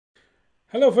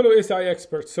Hello, fellow ACI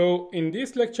experts. So in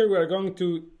this lecture, we are going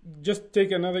to just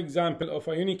take another example of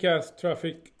a unicast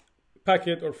traffic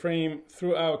packet or frame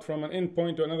throughout from an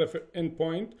endpoint to another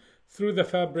endpoint through the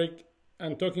fabric,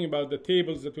 and talking about the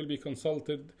tables that will be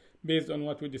consulted based on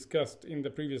what we discussed in the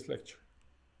previous lecture.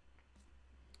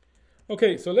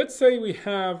 Okay, so let's say we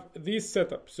have this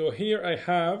setup. So here I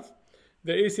have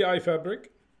the ACI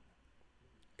fabric.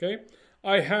 Okay,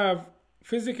 I have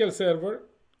physical server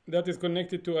that is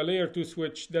connected to a layer 2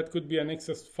 switch that could be a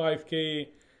Nexus 5K,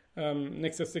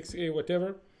 Nexus 6A,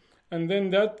 whatever. And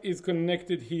then that is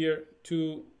connected here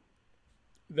to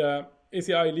the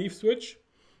ACI leaf switch.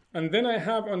 And then I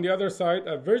have on the other side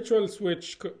a virtual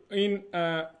switch in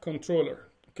a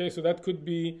controller. Okay, so that could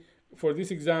be, for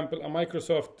this example, a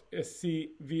Microsoft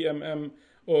SC VMM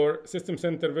or System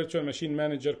Center Virtual Machine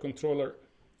Manager controller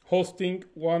hosting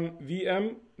one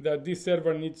VM that this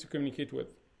server needs to communicate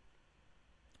with.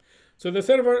 So the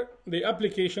server, the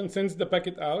application, sends the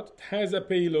packet out. It has a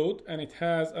payload, and it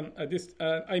has an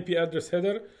IP address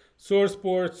header, source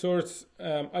port, source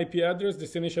IP address,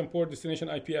 destination port, destination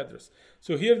IP address.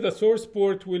 So here the source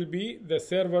port will be the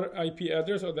server IP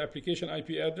address or the application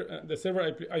IP address, the server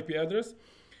IP address.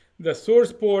 The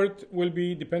source port will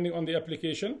be depending on the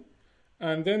application,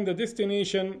 and then the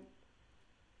destination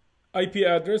IP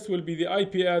address will be the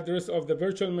IP address of the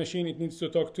virtual machine it needs to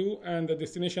talk to, and the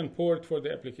destination port for the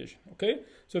application. Okay,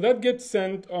 so that gets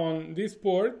sent on this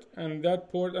port and that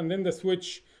port, and then the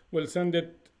switch will send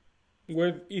it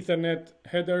with Ethernet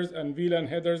headers and VLAN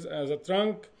headers as a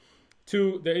trunk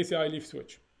to the ACI leaf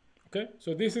switch. Okay,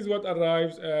 so this is what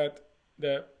arrives at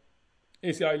the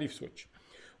ACI leaf switch.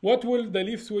 What will the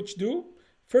leaf switch do?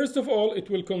 First of all, it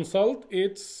will consult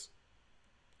its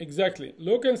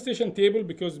local station table,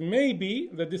 because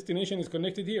maybe the destination is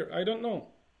connected here. I don't know.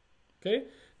 Okay,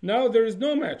 now there is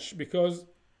no match because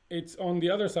it's on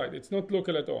the other side. It's not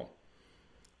local at all.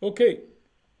 Okay,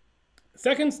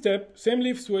 second step, same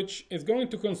leaf switch is going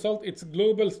to consult its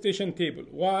global station table.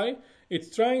 Why? It's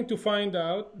trying to find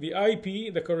out the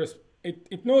IP,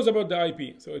 it knows about the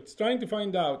IP, so it's trying to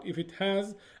find out if it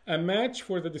has a match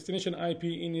for the destination IP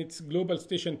in its global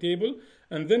station table,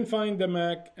 and then find the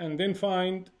MAC, and then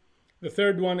find the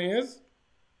third one is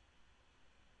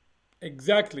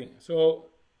so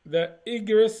the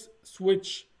egress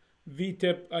switch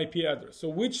VTIP IP address. So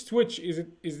which switch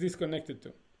is this connected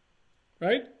to,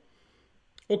 right?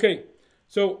 Okay,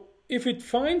 so if it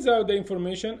finds out the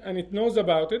information and it knows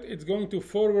about it, it's going to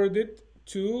forward it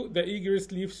to the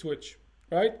egress leaf switch,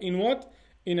 right? In what?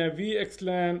 In a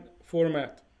VXLAN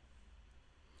format.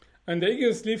 And the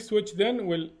egress leaf switch then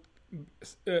will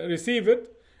receive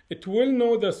it. It will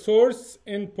know the source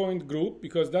endpoint group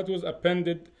because that was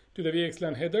appended to the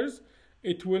VXLAN headers.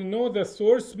 It will know the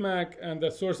source MAC and the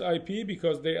source IP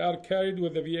because they are carried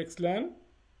with the VXLAN.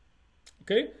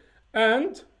 Okay,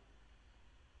 and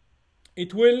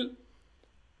it will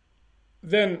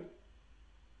then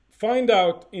find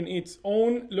out in its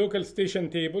own local station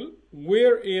table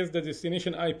where is the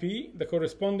destination IP, the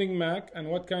corresponding MAC, and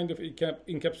what kind of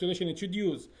encapsulation it should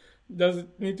use. Does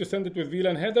it need to send it with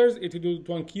VLAN headers, it will do it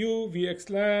 1Q,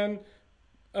 VXLAN,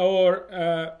 or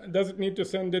does it need to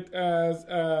send it as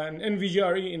an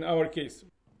NVGRE in our case?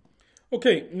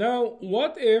 Okay, now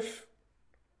what if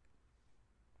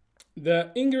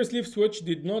the ingress leaf switch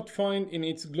did not find in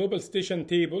its global station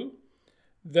table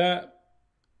the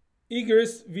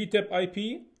egress VTIP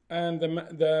IP and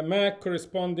the MAC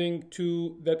corresponding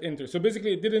to that enter? So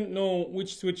basically it didn't know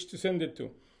which switch to send it to.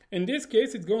 In this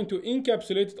case, it's going to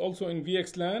encapsulate it also in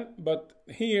VXLAN, but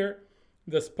here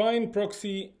the spine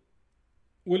proxy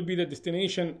will be the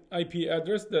destination IP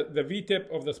address. The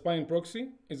VTIP of the spine proxy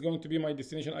is going to be my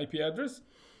destination IP address,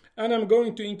 and I'm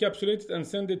going to encapsulate it and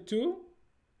send it to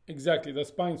the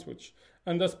spine switch.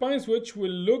 And the spine switch will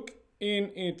look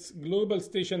in its global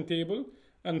station table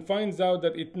and finds out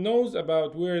that it knows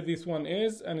about where this one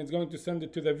is, and it's going to send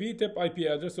it to the VTIP IP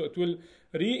address. So it will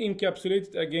re-encapsulate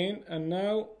it again, and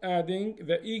now adding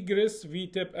the egress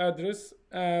VTIP address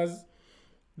as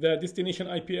the destination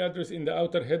IP address in the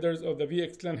outer headers of the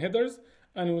VXLAN headers,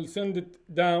 and will send it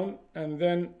down, and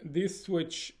then this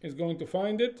switch is going to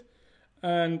find it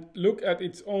and look at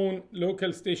its own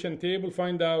local station table,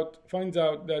 finds out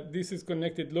that this is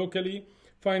connected locally,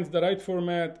 finds the right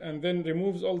format, and then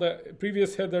removes all the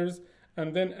previous headers,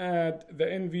 and then add the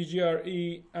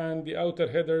NVGRE and the outer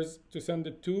headers to send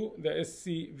it to the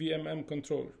SC VMM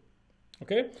controller.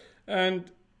 Okay, and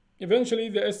eventually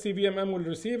the SC VMM will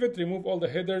receive it, remove all the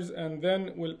headers, and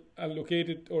then will allocate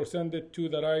it or send it to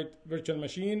the right virtual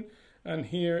machine, and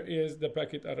here is the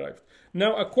packet arrived.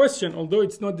 Now a question, although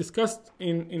it's not discussed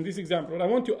in this example, but I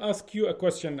want to ask you a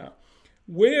question now.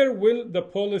 where will the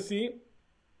policy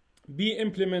be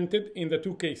implemented in the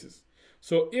two cases?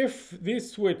 So if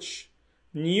this switch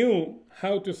knew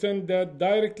how to send that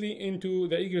directly into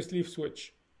the egress leaf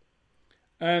switch,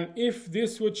 and if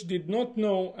this switch did not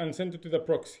know and sent it to the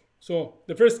proxy. So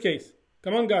the first case,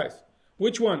 come on guys,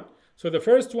 which one? So the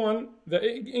first one, the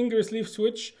ingress leaf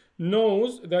switch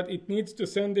knows that it needs to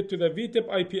send it to the VTIP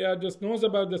IP address, knows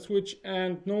about the switch,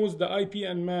 and knows the IP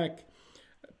and MAC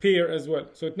pair as well.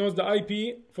 So it knows the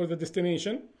IP for the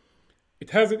destination. It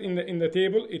has it in the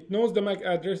table. It knows the MAC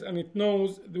address, and it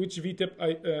knows which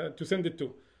VTIP to send it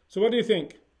to. So what do you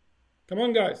think? Come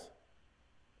on, guys.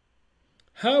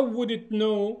 How would it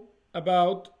know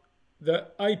about the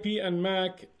IP and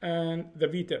MAC and the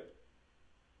VTIP?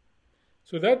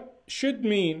 So that should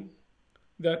mean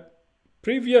that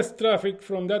previous traffic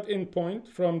from that endpoint,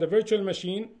 from the virtual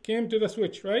machine, came to the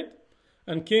switch, right?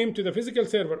 And came to the physical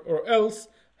server, or else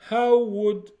how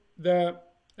would the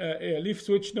leaf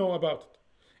switch know about it?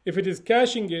 If it is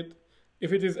caching it,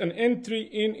 if it is an entry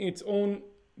in its own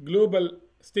global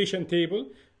station table,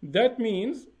 that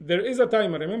means there is a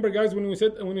timer. Remember guys, when we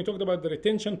talked about the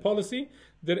retention policy,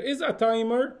 there is a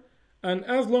timer, and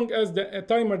as long as the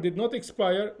timer did not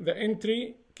expire, the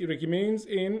entry remains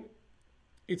in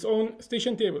its own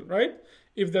station table, right?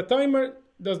 If the timer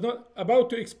does not about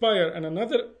to expire and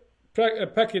another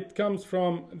packet comes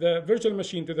from the virtual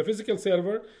machine to the physical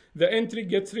server, the entry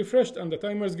gets refreshed and the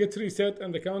timers gets reset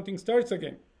and the counting starts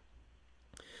again.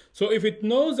 So if it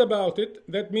knows about it,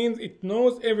 that means it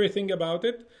knows everything about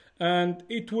it, and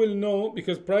it will know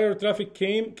because prior traffic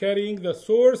came carrying the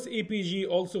source EPG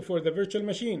also for the virtual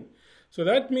machine. So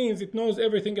that means it knows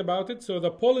everything about it, so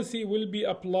the policy will be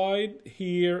applied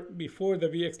here before the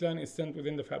VXLAN is sent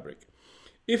within the fabric.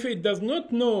 If it does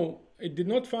not know, it did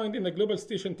not find in the global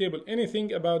station table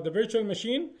anything about the virtual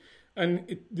machine, and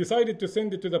it decided to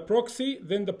send it to the proxy,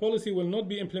 then the policy will not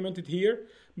be implemented here.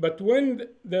 But when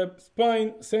the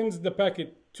spine sends the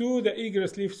packet to the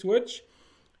egress leaf switch,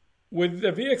 with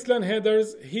the VXLAN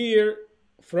headers here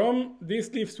from this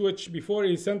leaf switch before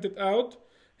he sent it out,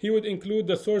 he would include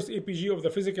the source EPG of the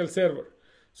physical server.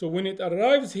 So when it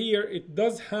arrives here, it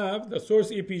does have the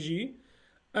source EPG,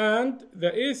 and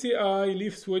the ACI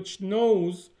leaf switch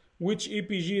knows which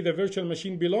EPG the virtual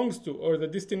machine belongs to, or the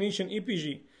destination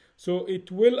EPG. So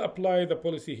it will apply the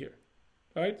policy here,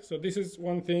 right? So this is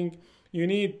one thing you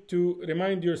need to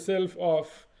remind yourself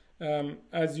of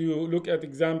as you look at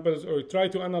examples or try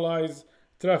to analyze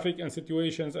traffic and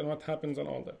situations and what happens and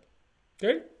all that,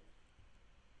 okay?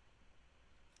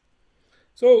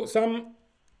 So some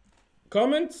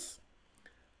comments.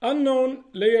 Unknown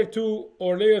layer 2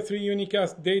 or layer 3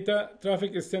 unicast data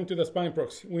traffic is sent to the spine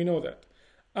proxy. We know that.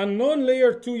 Unknown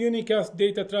layer 2 unicast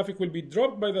data traffic will be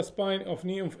dropped by the spine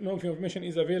if no information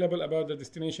is available about the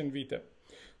destination VTIP.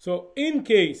 So in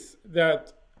case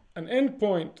that an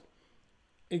endpoint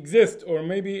exists, or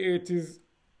maybe it is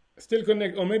still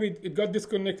connected, or maybe it got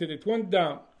disconnected, it went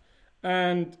down,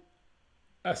 and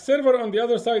a server on the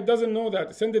other side doesn't know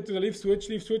that, send it to the leaf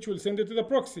switch will send it to the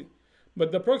proxy.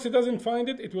 But the proxy doesn't find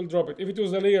it, it will drop it, if it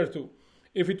was a layer 2.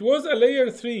 If it was a layer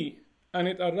 3 and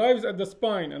it arrives at the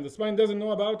spine and the spine doesn't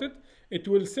know about it, it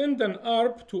will send an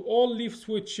ARP to all leaf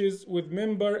switches with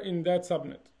member in that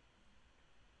subnet.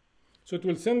 So it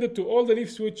will send it to all the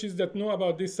leaf switches that know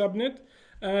about this subnet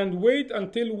and wait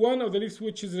until one of the leaf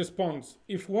switches responds.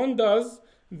 If one does,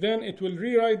 then it will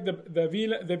rewrite the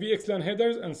VXLAN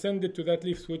headers and send it to that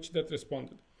leaf switch that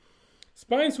responded.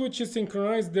 Spine switches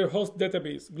synchronize their host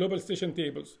database, global station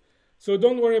tables. So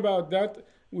don't worry about that.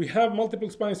 We have multiple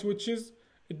spine switches.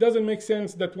 It doesn't make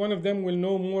sense that one of them will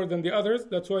know more than the others.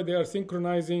 That's why they are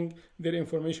synchronizing their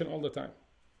information all the time.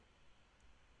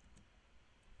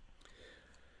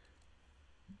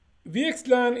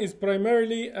 VXLAN is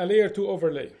primarily a layer 2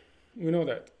 overlay. We know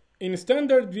that. In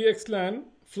standard VXLAN,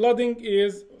 flooding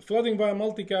via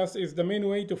multicast is the main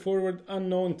way to forward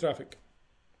unknown traffic.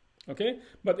 Okay,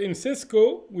 but in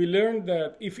Cisco, we learned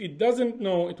that if it doesn't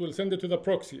know, it will send it to the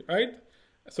proxy, right?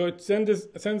 So it sends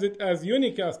it as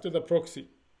unicast to the proxy.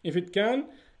 If it can,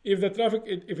 if the traffic,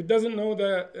 if it doesn't know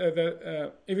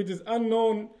if it is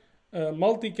unknown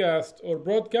multicast or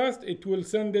broadcast, it will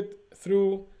send it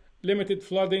through limited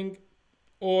flooding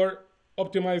or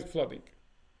optimized flooding.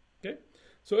 Okay,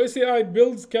 so ACI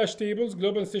builds cache tables,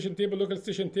 global station table, local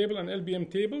station table, and LBM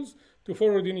tables to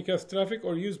forward unicast traffic,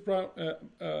 or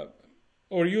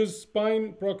use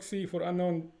spine proxy for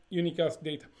unknown unicast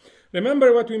data.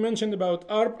 Remember what we mentioned about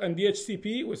ARP and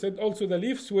DHCP? We said also the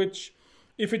leaf switch,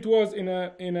 if it was in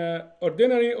a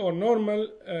ordinary or normal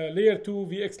layer 2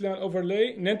 VXLAN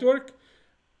overlay network,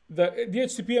 the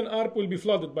DHCP and ARP will be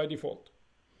flooded by default.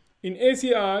 In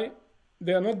ACI,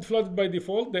 they are not flooded by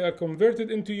default. They are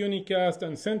converted into unicast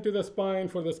and sent to the spine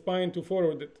for the spine to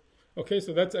forward it. Okay,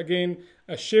 so that's again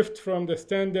a shift from the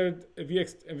standard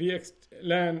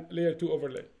VXLAN layer 2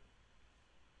 overlay.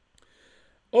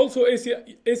 Also,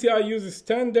 ACI uses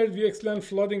standard VXLAN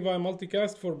flooding via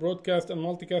multicast for broadcast and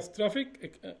multicast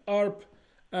traffic. ARP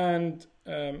and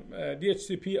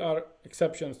DHCP are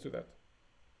exceptions to that.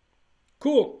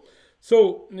 Cool.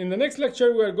 So in the next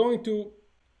lecture, we are going to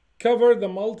cover the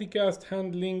multicast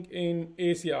handling in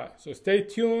ACI. So stay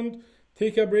tuned,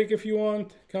 take a break if you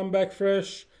want, come back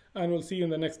fresh, and we'll see you in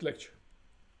the next lecture.